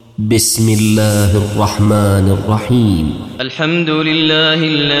بسم الله الرحمن الرحيم. الحمد لله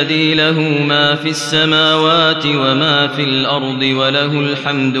الذي له ما في السماوات وما في الأرض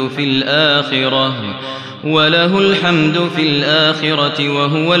وله الحمد في الآخرة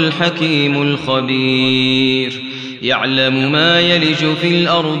وهو الحكيم الخبير. يعلم ما يلج في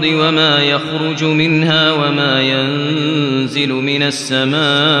الأرض وما يخرج منها وما ينزل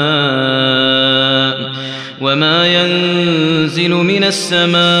من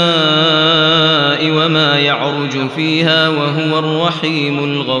السماء وما يعرج فيها وهو الرحيم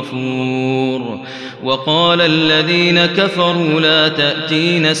الغفور. وقال الذين كفروا لا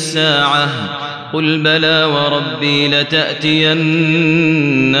تأتينا الساعة قل بلى وربي لتأتينكم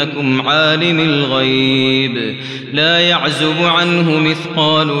عالم الغيب لا يعزب عنه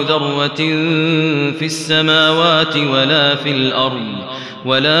مثقال ذرة في السماوات ولا في الأرض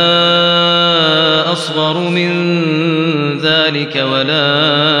ولا أصغر من ذلك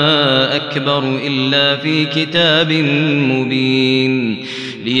ولا أكبر إلا في كتاب مبين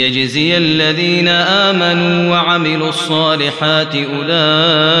ليجزي الذين آمنوا وعملوا الصالحات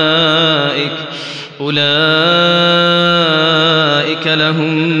أولئك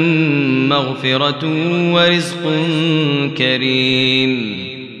لهم مغفرة ورزق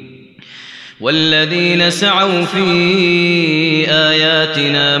كريم. والذين سعوا في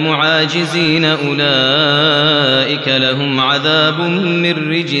آياتنا معاجزين أولئك لهم عذاب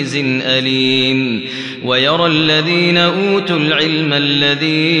من رجز أليم. ويرى الذين أوتوا العلم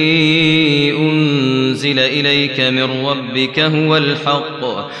الذي أنزل إليك من ربك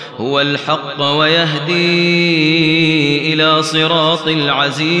هو الحق ويهدي إلى صراط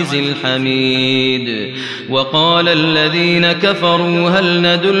العزيز الحميد. وقال الذين كفروا هل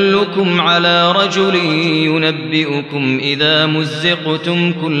ندلكم على رجل ينبئكم إذا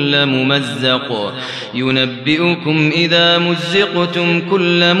مزقتم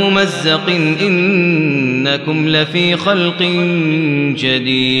كل ممزق إنكم لفي خلق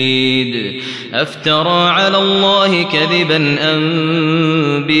جديد. أفترى على الله كذبا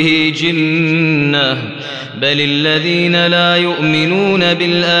أم به جنة بل الذين لا يؤمنون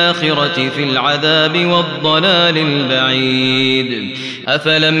بالآخرة في العذاب والضلال البعيد.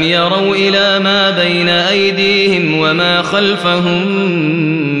 أفلم يروا إلى ما بين أيديهم وما خلفهم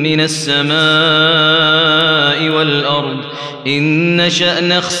من السماء والأرض إن نشأ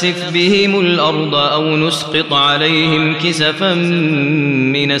نخسف بهم الأرض أو نسقط عليهم كسفا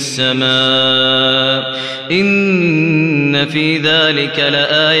من السماء إن في ذلك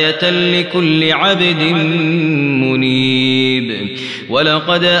لآية لكل عبد منيب.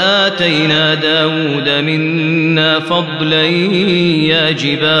 ولقد آتينا داود منا فضلا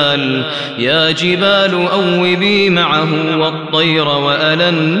يا جبال أوبي معه والطير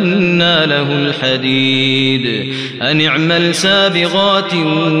وألنا له الحديد أن اعمل سابغات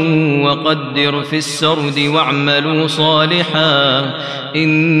وقدر في السرد واعملوا صالحا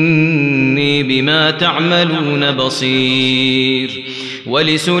إني بما تعملون بصير.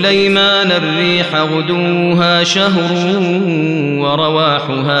 ولسليمان الريح غدوها شهر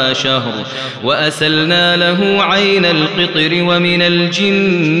ورواحها شهر وأسلنا له عين القطر ومن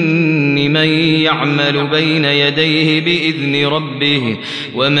الجن من يعمل بين يديه بإذن ربه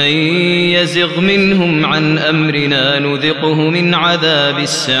ومن يزغ منهم عن أمرنا نذقه من عذاب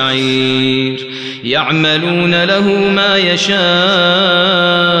السعير. يعملون له ما يشاء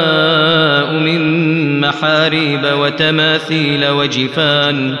من محاريب وتماثيل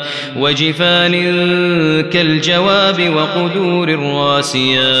وجفان كالجواب وقدور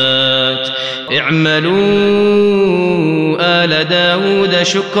الراسيات. اعملوا آل داود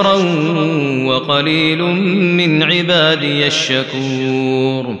شكرا وقليل من عبادي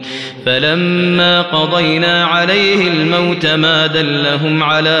الشكور. فلما قضينا عليه الموت ما دلهم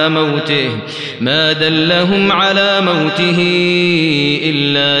على موته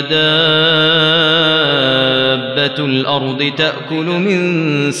إلا دابة الأرض تأكل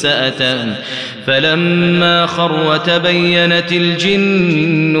من سأته فلما خر تبينت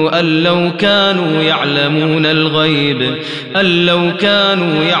الجن أن لو كانوا يعلمون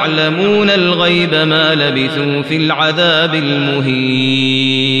الغيب ما لبثوا في العذاب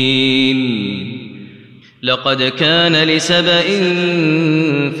المهين. لقد كان لسبإ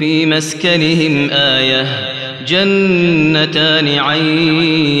في مسكنهم آية جنتان عن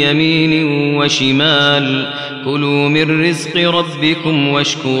يمين وشمال كلوا من رزق ربكم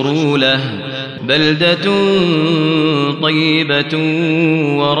واشكروا له بلدة طيبة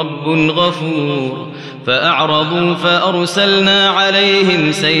ورب غفور. فأعرضوا فأرسلنا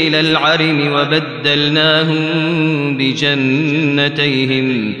عليهم سيل العرم وبدلناهم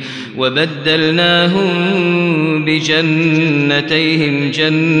بجنتين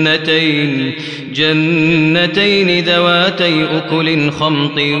جنتين ذواتي أكل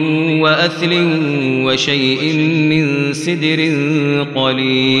خمط وأثل وشيء من سدر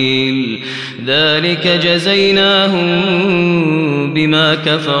قليل ذلك جزيناهم بما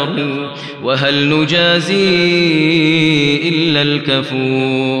كفروا وهل نجازي إلا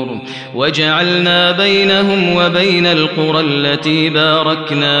الكفور وجعلنا بينهم وبين القرى التي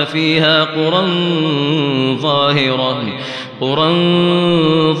باركنا فيها قرى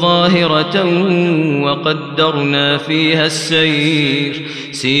ظاهرة وقدرنا فيها السير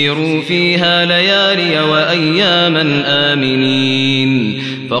سيروا فيها ليالي وأياما آمنين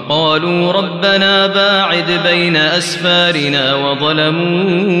فقالوا ربنا باعد بين أسفارنا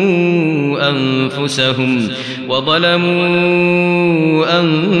وظلموا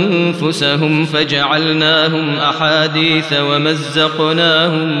أنفسهم فجعلناهم أحاديث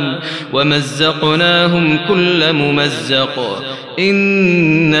ومزقناهم كل ممزق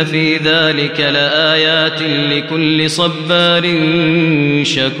إن في ذلك لآيات لكل صبار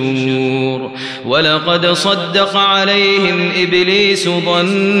شكور ولقد صدق عليهم إبليس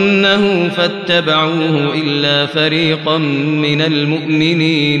ظنه فاتبعوه إلا فريقا من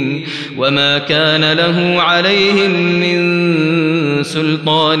المؤمنين وما كان له عليهم من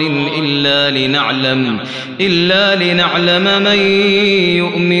سلطان إلا لنعلم من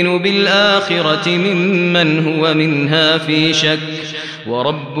يؤمن بالآخرة ممن هو منها في شك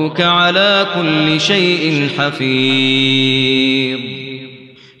وربك على كل شيء حفيظ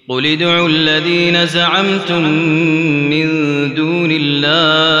قل ادعوا الذين زعمتم من دون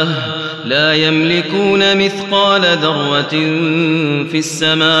الله لا يملكون مثقال ذرة في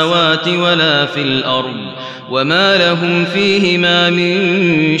السماوات ولا في الأرض وما لهم فيهما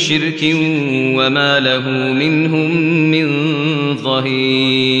من شرك وما له منهم من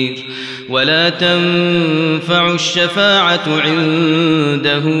ظهير ولا تنفع الشفاعة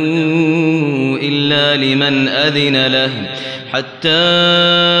عنده إلا لمن أذن له حتى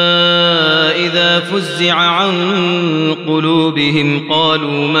إذا فزع عن قلوبهم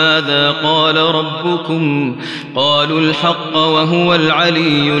قالوا ماذا قال ربكم قالوا الحق وهو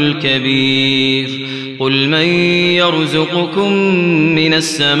العلي الكبير قل من يرزقكم من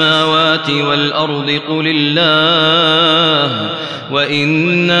السماوات والأرض قل الله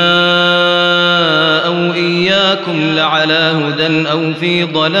وإنا أو إياكم لعلى هدى أو في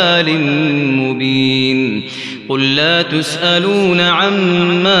ضلال مبين قل لا تسألون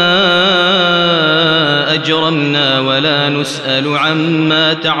عما أجرمنا ولا نسأل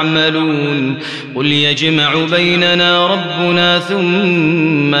عما تعملون قل يجمع بيننا ربنا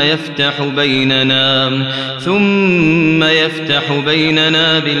ثم يفتح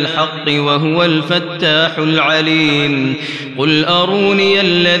بيننا بالحق وهو الفتاح العليم قل أروني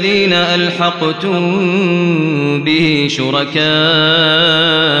الذين ألحقتم به شركاء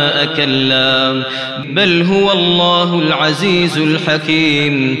كلا بل هو الله العزيز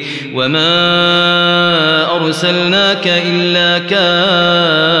الحكيم وما أرسلناك إلا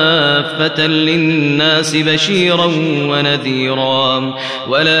كافة للناس بشيرا ونذيرا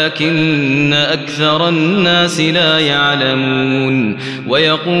ولكن أكثر الناس لا يعلمون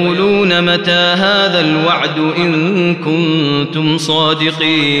ويقولون متى هذا الوعد إن كنتم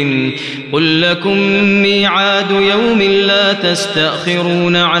صادقين قل لكم ميعاد يوم لا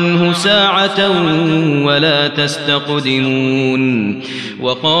تستأخرون عنه ساعة ولا تستقدمون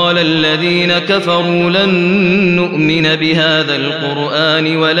وقال الذين كفروا لن نؤمن بهذا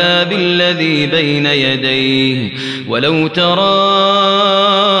القرآن ولا بالذي بين يديه ولو ترى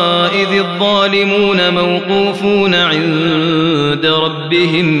إذ الظالمون موقوفون عند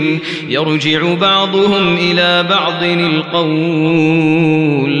ربهم يرجع بعضهم إلى بعض القول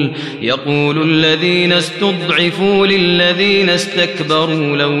يقول الذين استضعفوا للذين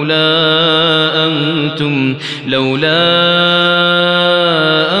استكبروا لولا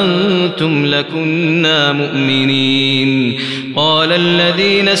أنتم لكنا مؤمنين قال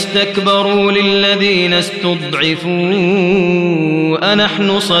الذين استكبروا للذين استضعفوا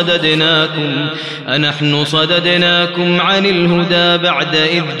أنحن صددناكم عن الهدى بعد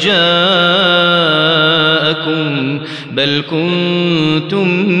إذ جاءكم بل كنتم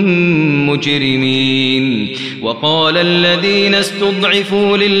مجرمين وقال الذين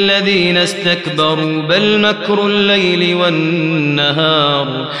استضعفوا للذين استكبروا بل مكر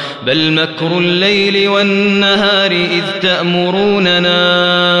الليل والنهار إذ تأمروننا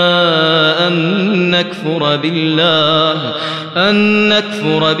أن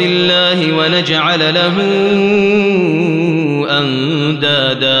نكفر بالله ونجعل له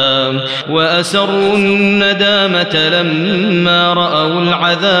أندادا وأسروا الندامة لما رأوا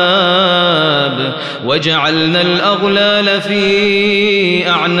العذاب وجعلنا الأغلال في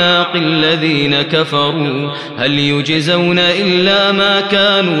أعناق الذين كفروا هل يجزون إلا ما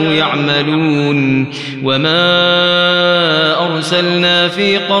كانوا يعملون وما أرسلنا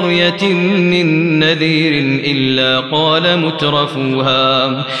في قرية من نذير إلا قال مترفوها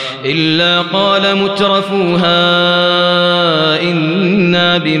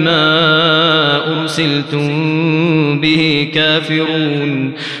إنا بما أرسلتم به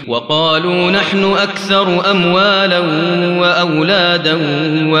كافرون وقالوا نحن أكثر أموالا وأولادا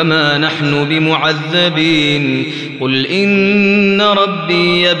وما نحن بمعذبين قل إن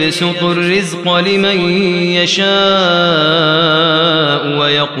ربي يبسط الرزق لمن يشاء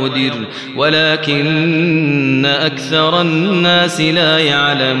ويقدر ولكن أكثر الناس لا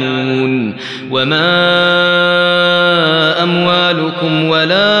يعلمون وما أموالكم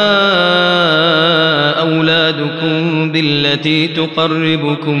ولا أولادكم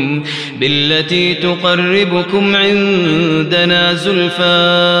بالتي تقربكم عندنا زلفى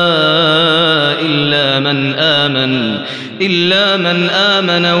إلا من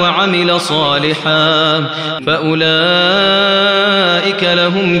آمن وعمل صالحا فأولئك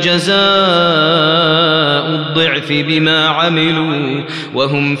لهم جزاء الضعف بما عملوا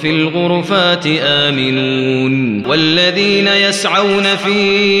وهم في الغرفات آمنون والذين يسعون في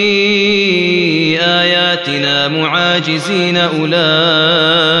آياتنا معاجزين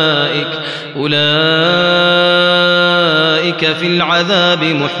أولئك في العذاب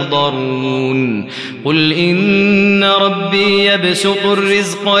محضرون قل إن ربي يبسط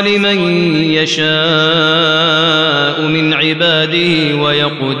الرزق لمن يشاء من عباده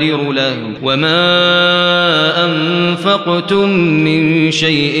ويقدر له وما أنفقتم من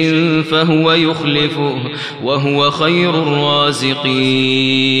شيء فهو يخلفه وهو خير الرازقين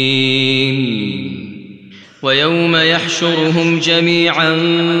ويوم يحشرهم جميعا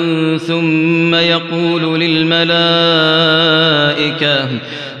ثم يقول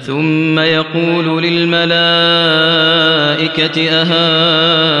للملائكة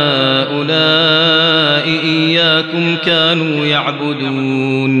أهؤلاء إياكم كانوا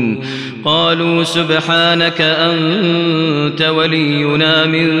يعبدون قالوا سبحانك أنت ولينا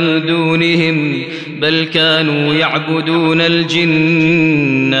من دونهم بل كانوا يعبدون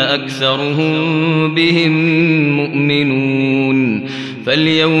الجن أكثرهم بهم مؤمنون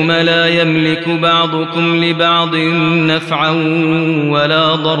فاليوم لا يملك بعضكم لبعض نفعا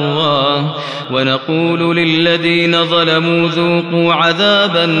ولا ضرا ونقول للذين ظلموا ذوقوا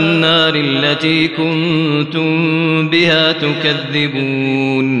عذاب النار التي كنتم بها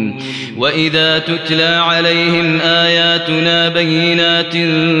تكذبون وإذا تتلى عليهم آياتنا بينات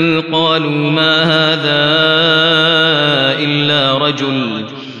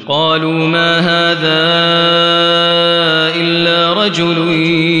قالوا ما هذا إلا رجل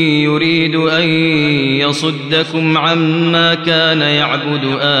يريد أن يصدكم عما كان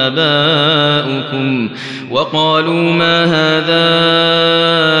يعبد آباؤكم وقالوا ما هذا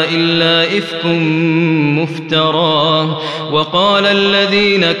إلا إفك مفترى وقال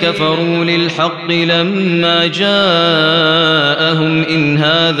الذين كفروا للحق لما جاءهم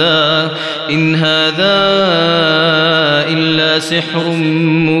إن هذا إلا سحر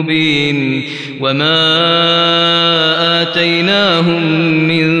مبين وما آتيناهم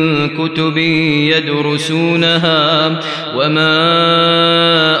من كتب يدرسونها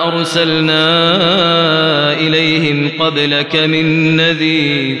وما أرسلنا إليهم قبلك من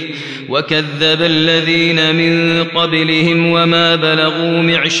نذير وكذب الذين من قبلهم وما بلغوا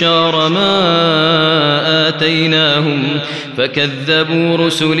معشار ما آتيناهم فكذبوا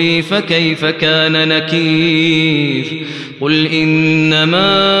رسلي فكيف كان نكير قل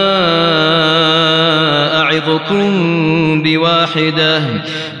إنما أعظكم بواحدة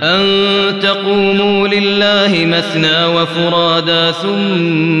أن تقوموا لله مثنى وفرادا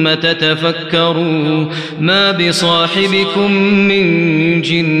ثم تتفكروا ما بصاحبكم من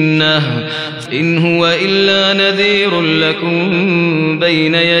جنة إن هو إلا نذير لكم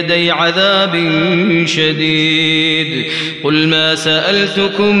بين يدي عذاب شديد قل ما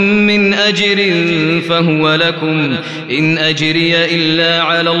سألتكم من أجر فهو لكم إن أجري إلا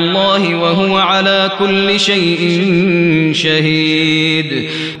على الله وهو على كل شيء شهيد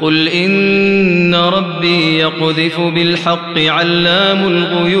قل إن ربي يقذف بالحق علام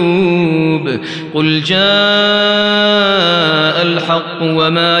الغيوب قل جاء الحق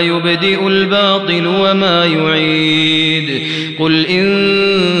وما يبدئ الباطل وما يعيد قل إن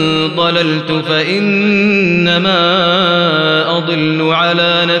ضللت ضللت فإنما أضل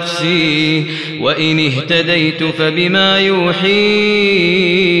على نفسي وإن اهتديت فبما يوحي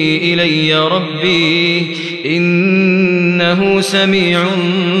إلي ربي إنه سميع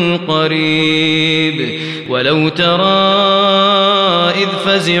قريب ولو ترى إذ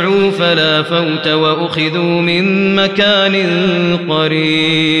فزعوا فلا فوت وأخذوا من مكان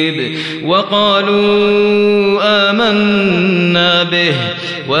قريب وقالوا آمنا به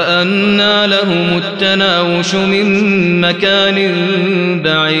وأنى لهم التناوش من مكان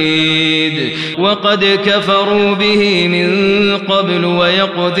بعيد وقد كفروا به من قبل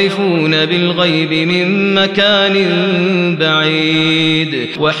ويقذفون بالغيب من مكان بعيد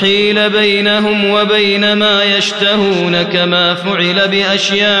وحيل بينهم وبين ما يشتهون كما فعل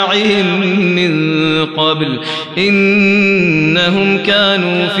بأشياعهم من قبل إنهم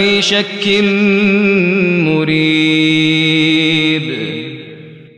كانوا في شك مريب.